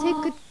promise I'll take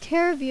good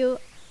care of you.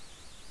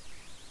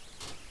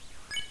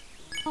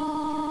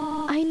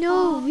 I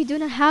know we do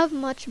not have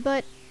much,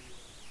 but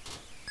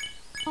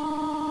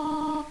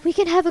we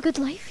can have a good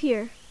life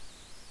here.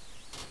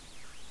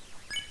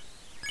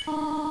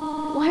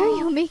 Why are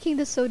you making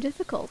this so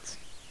difficult?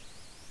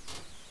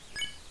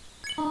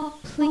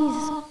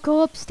 Please,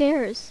 go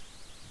upstairs.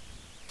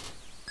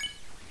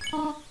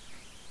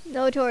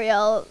 No,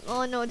 Toriel.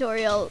 Oh no,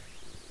 Toriel.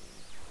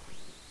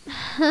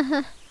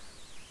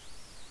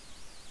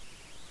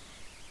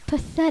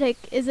 Pathetic,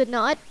 is it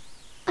not?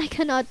 I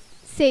cannot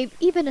save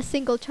even a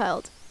single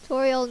child.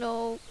 Toriel,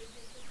 no.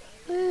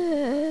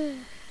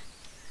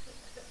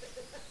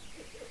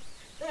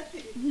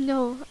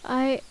 No,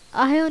 I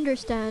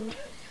understand.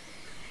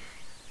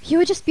 You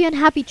would just be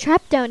unhappy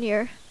trapped down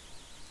here.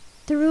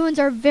 The ruins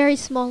are very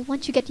small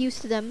once you get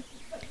used to them.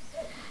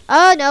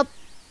 Oh, no.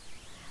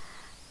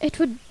 It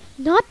would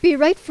not be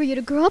right for you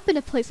to grow up in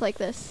a place like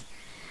this.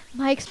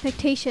 My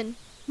expectation,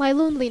 my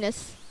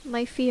loneliness,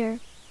 my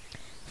fear.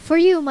 For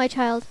you, my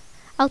child,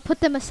 I'll put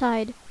them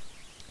aside.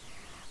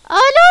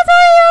 Oh, no,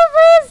 Toriel,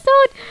 please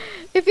don't.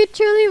 If you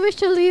truly wish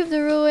to leave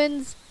the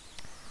ruins,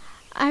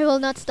 I will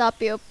not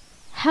stop you.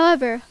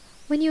 However,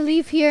 when you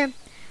leave here,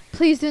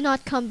 please do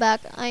not come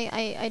back.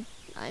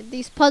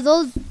 These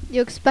puzzles,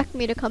 you expect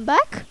me to come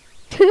back?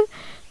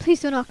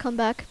 Please do not come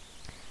back.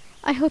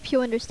 I hope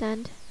you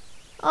understand.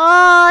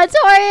 Oh,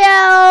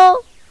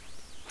 Toriel!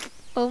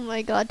 Oh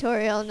my god,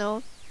 Toriel,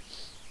 no.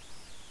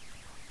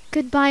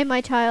 Goodbye,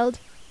 my child.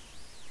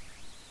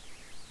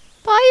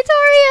 Bye,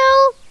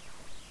 Toriel!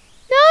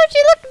 No,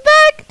 she looked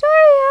back!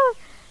 Toriel!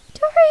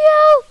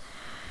 Toriel!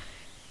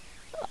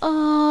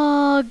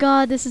 Oh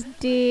god, this is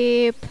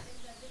deep.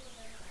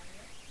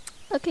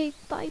 Okay,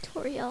 bye,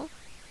 Toriel.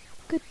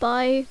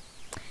 Goodbye.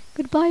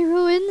 Goodbye,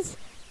 ruins.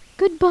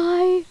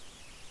 Goodbye.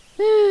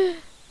 I'm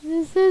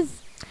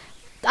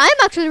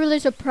actually really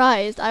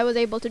surprised I was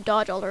able to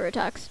dodge all her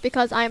attacks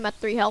because I'm at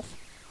 3 health.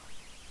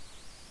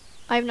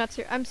 I'm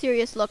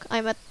serious, look.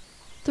 I'm at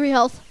 3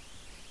 health.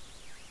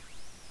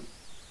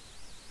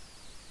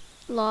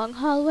 Long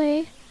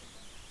hallway.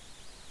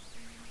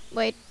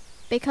 Wait,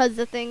 because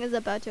the thing is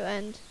about to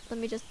end. Let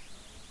me just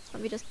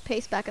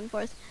pace back and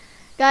forth.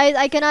 Guys,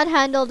 I cannot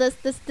handle this.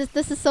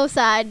 This is so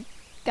sad.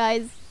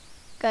 Guys,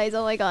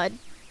 oh my god.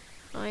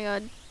 Oh my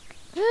god.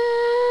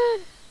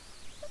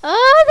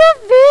 Oh, the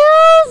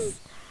feels!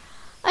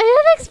 I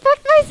didn't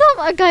expect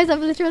myself. Guys, I'm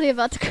literally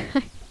about to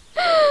cry.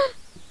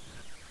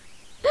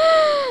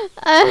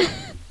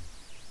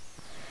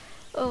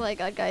 Oh my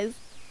god, guys.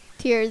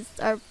 Tears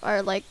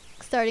are like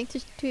starting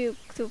to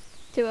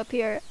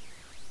appear.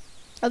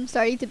 I'm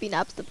starting to be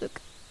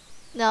napstablook.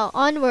 Now,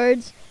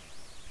 onwards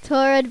to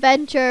our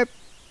adventure.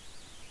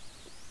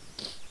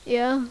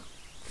 Yeah.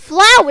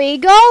 Flowey,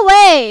 go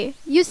away!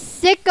 You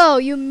sicko,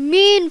 you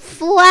mean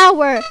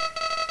flower.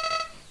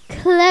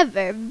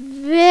 Clever,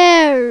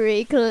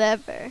 very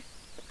clever.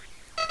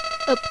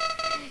 Oh,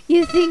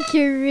 you think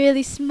you're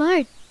really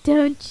smart,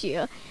 don't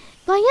you?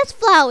 Why, yes,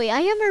 Flowey,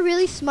 I am a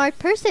really smart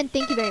person,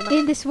 thank you very much.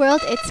 In this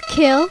world, it's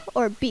kill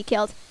or be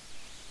killed.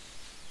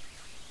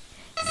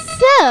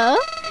 So,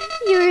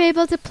 you were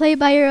able to play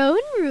by your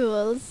own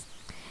rules.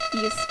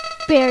 You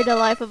spared the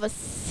life of a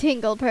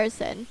single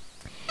person.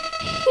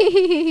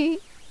 I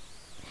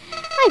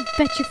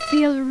bet you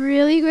feel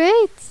really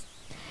great.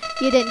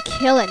 You didn't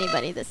kill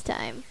anybody this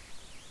time.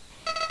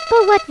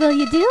 But what will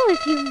you do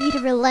if you meet a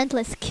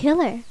relentless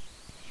killer?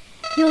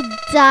 You'll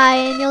die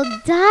and you'll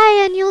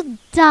die and you'll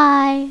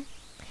die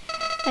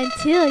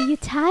until you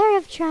tire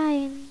of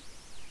trying.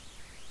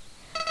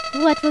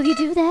 What will you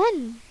do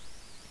then?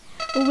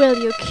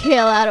 Will you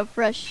kill out of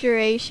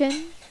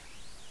frustration?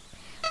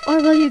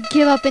 Or will you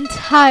give up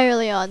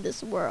entirely on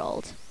this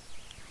world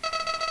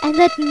and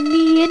let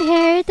me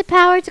inherit the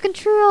power to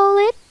control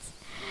it?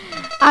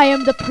 I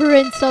am the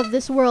prince of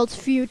this world's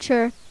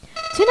future.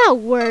 Do not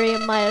worry,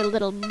 my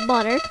little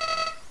monarch.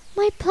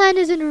 My plan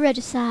is in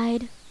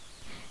regicide.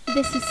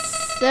 This is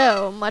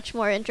so much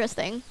more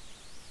interesting.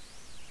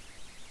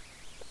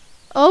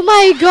 Oh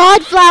my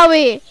god,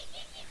 Flowey!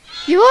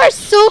 You are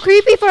so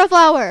creepy for a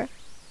flower.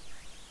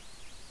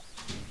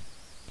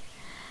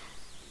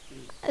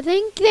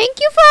 Thank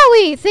you,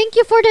 Flowey! Thank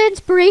you for the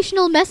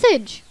inspirational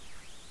message.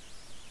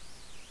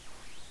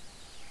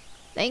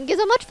 Thank you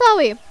so much,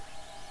 Flowey.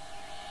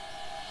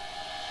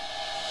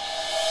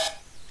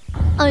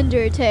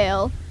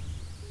 Undertale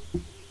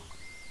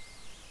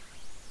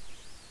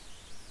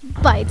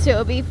by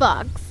Toby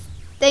Fox.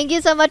 Thank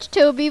you so much,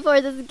 Toby, for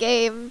this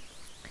game.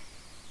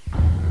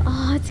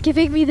 Oh, it's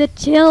giving me the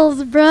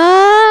chills,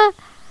 bruh.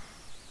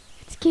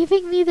 It's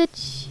giving me the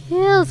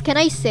chills. Can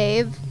I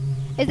save?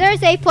 Is there a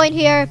save point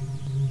here?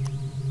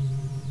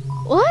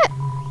 What?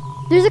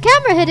 There's a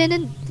camera hidden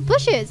in the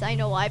bushes. I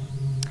know why.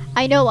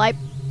 I know why.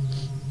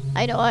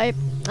 I know why.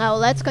 Now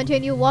let's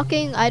continue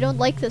walking. I don't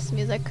like this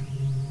music.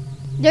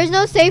 There's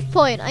no save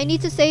point. I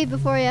need to save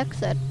before I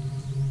exit.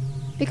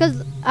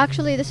 Because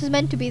actually this is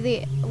meant to be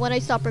the when I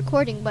stop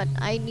recording, but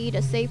I need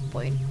a save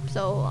point.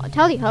 So I'll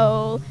tell you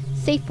how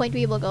save point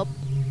we will go.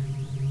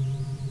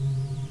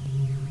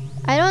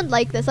 I don't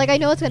like this. Like, I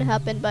know what's gonna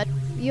happen, but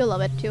you'll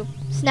love it too.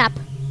 Snap.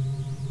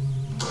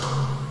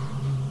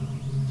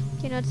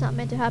 You know it's not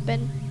meant to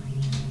happen.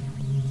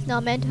 It's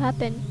not meant to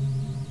happen.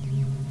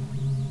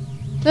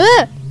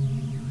 Ah!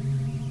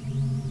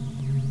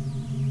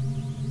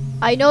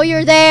 I know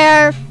you're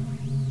there.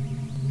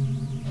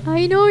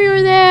 I know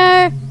you're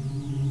there.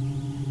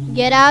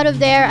 Get out of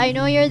there. I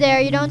know you're there.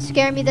 You don't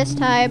scare me this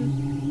time.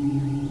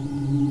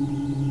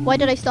 Why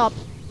did I stop?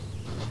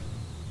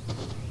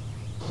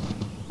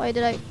 Why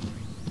did I?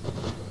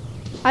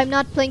 I'm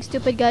not playing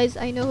stupid, guys.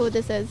 I know who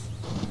this is.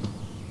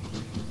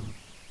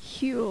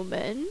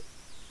 Human.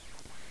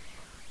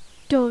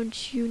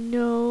 Don't you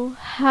know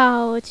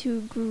how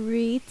to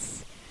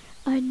greet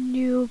a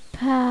new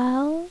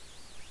pal?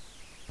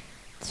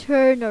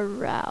 Turn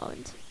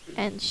around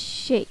and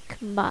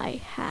shake my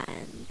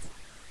hand.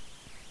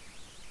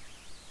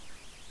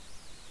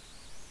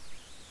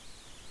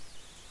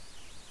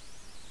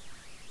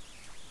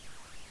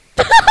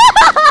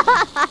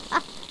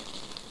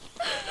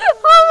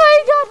 Oh my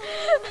god!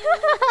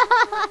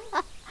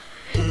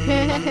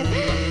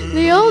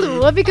 The old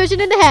whoopee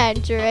cushion in the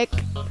hand trick.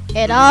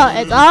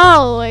 It's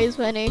always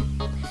funny.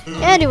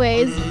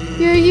 Anyways,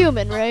 you're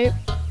human, right?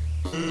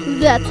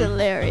 That's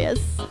hilarious.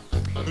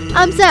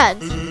 I'm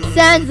Sans.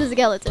 Sans the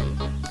skeleton.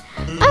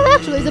 I'm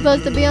actually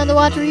supposed to be on the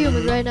watch for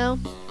humans right now.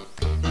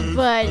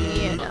 But,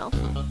 you know,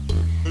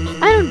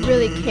 I don't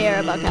really care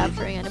about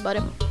capturing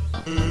anybody.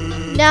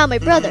 Now my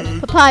brother,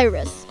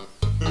 Papyrus.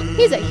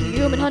 He's a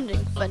human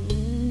hunting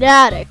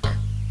fanatic.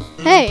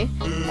 Hey,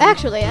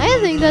 actually, I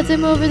think that's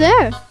him over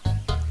there.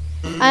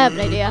 I have an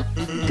idea.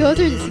 Go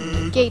through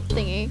this gate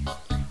thingy.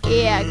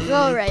 Yeah,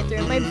 go right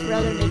through. My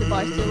brother made the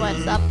bars too wide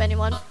to stop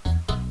anyone.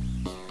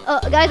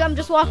 Guys, I'm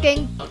just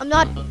walking. I'm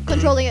not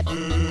controlling it.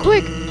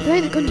 Quick,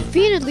 find the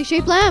conveniently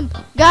shaped lamp.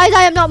 Guys,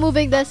 I am not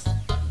moving this.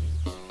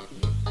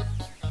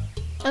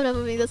 I'm not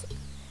moving this.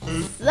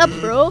 Sup,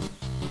 bro?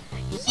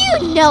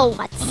 You know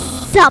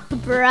what's up,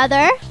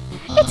 brother.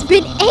 It's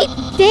been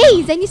 8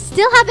 days and you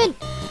still haven't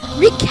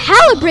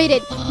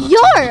recalibrated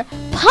your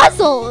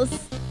puzzles.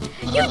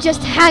 You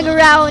just hang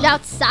around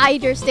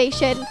outside your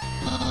station.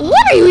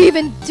 What are you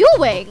even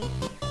doing?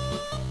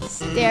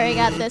 Staring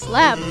at this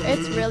lamp.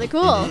 It's really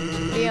cool.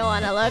 Do you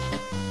wanna look?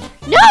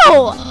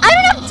 No! I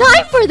don't have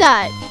time for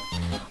that!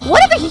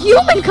 What if a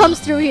human comes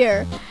through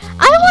here?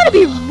 I wanna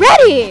be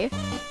ready!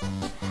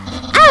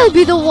 I'll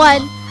be the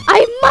one!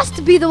 I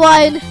must be the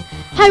one!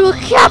 I will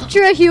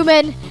capture a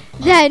human!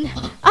 Then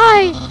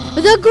I,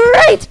 the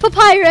great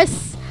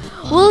Papyrus,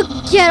 will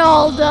get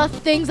all the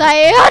things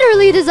I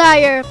utterly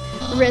desire!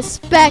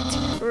 Respect,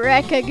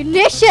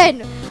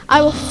 recognition!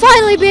 I will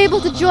finally be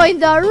able to join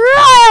the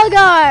Royal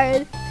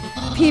Guard!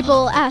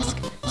 People ask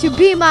to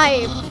be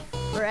my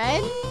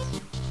friend?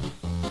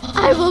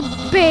 I will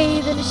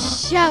bathe in a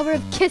shower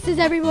of kisses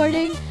every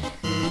morning.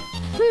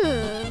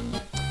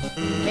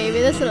 Maybe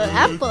this little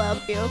lamp will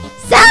help you.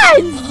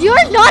 Sans!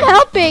 You're not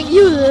helping,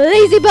 you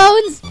lazy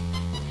bones!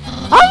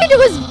 All you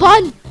do is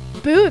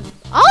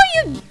all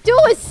you do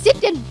is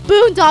sit and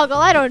boondoggle.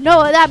 I don't know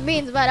what that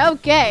means, but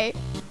okay.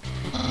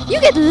 You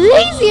get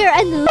lazier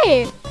and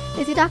lazier.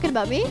 Is he talking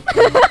about me?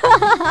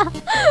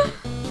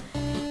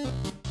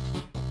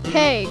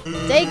 Hey,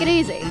 take it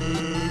easy.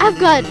 I've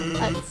got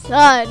a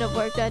ton of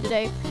work done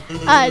today.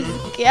 A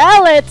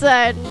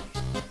skeleton!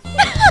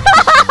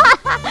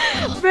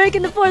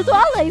 Breaking the fourth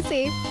wall, I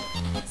see.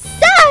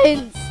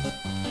 Sans!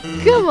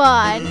 Come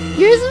on,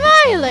 you're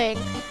smiling.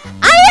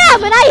 I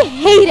am, and I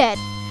hate it.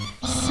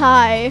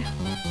 Sigh.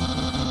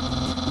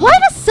 Why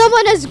does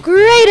someone as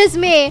great as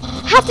me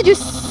have to do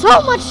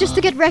so much just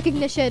to get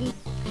recognition?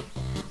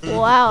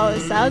 Wow,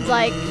 sounds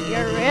like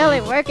you're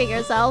really working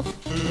yourself.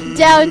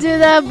 Down to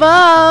the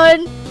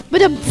bone.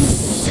 But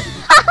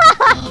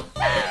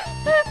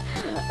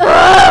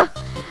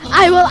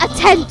I will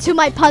attend to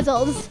my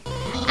puzzles.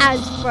 As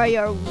for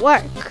your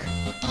work,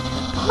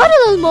 put a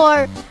little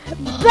more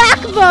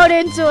backbone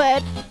into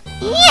it.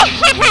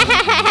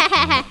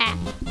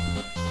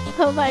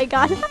 Oh my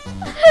god.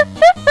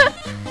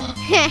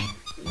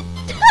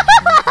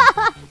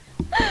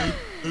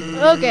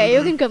 Okay,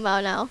 you can come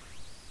out now.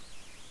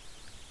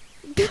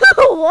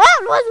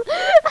 What was...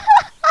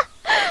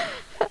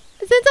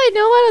 Since I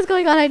know what was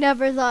going on, I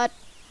never thought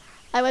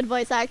I would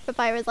voice act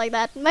Papyrus like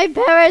that. My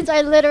parents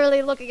are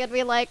literally looking at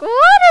me like, what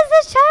is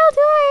this child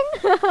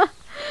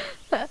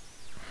doing?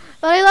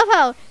 But I love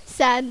how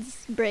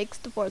Sans breaks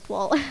the fourth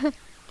wall.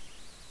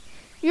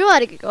 You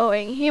want to get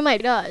going. He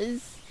might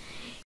does.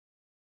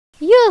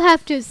 You'll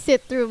have to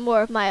sit through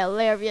more of my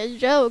hilarious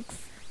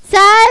jokes.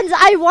 Sans,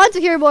 I want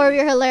to hear more of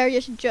your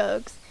hilarious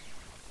jokes.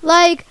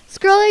 Like,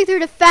 scrolling through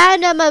the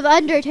fandom of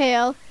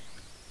Undertale,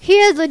 he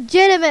is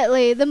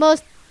legitimately the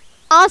most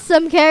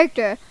awesome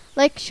character.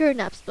 Like, sure,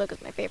 Napsbook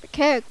is my favorite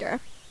character.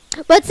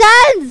 But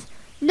Sans!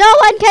 No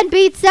one can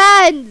beat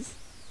Sans!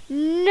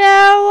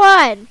 No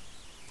one!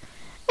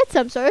 It's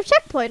some sort of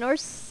checkpoint or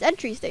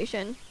entry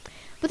station.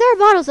 But there are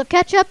bottles of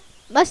ketchup,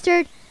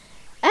 mustard,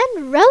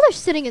 and relish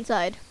sitting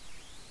inside.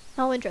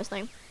 How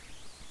interesting.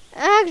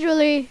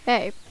 Actually,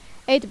 hey,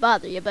 hate to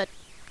bother you, but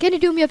can you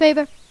do me a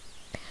favor?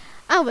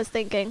 I was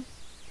thinking,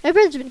 my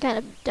brother's been kind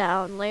of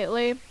down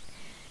lately.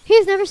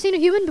 He's never seen a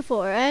human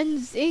before, and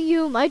seeing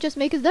you might just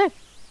make his day.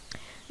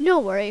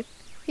 Don't worry,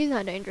 he's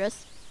not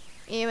dangerous,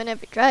 even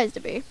if he tries to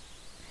be.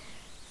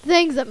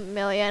 Thanks a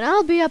million,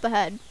 I'll be up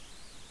ahead.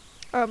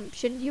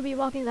 Shouldn't you be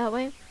walking that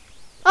way?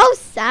 Oh,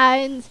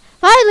 Sans!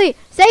 Finally!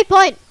 Save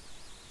point!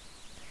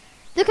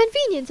 The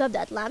convenience of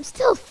that lamp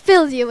still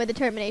fills you with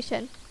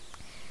determination.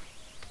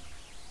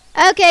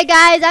 Okay,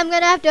 guys, I'm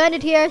gonna have to end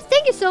it here.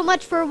 Thank you so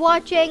much for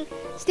watching.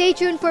 Stay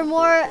tuned for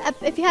more.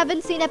 If you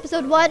haven't seen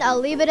episode 1, I'll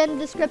leave it in the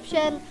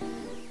description.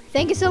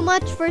 Thank you so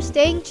much for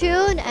staying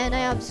tuned, and I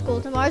have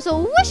school tomorrow,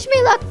 so wish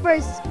me luck for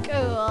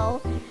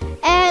school.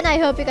 And I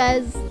hope you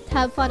guys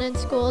have fun in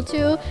school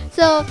too.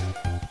 So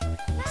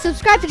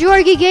subscribe to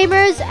Jorgy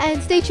Gamers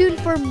and stay tuned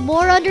for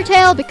more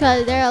Undertale,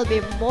 because there'll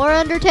be more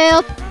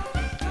Undertale.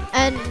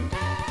 And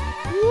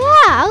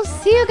yeah, I'll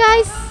see you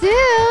guys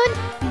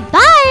soon.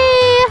 Bye!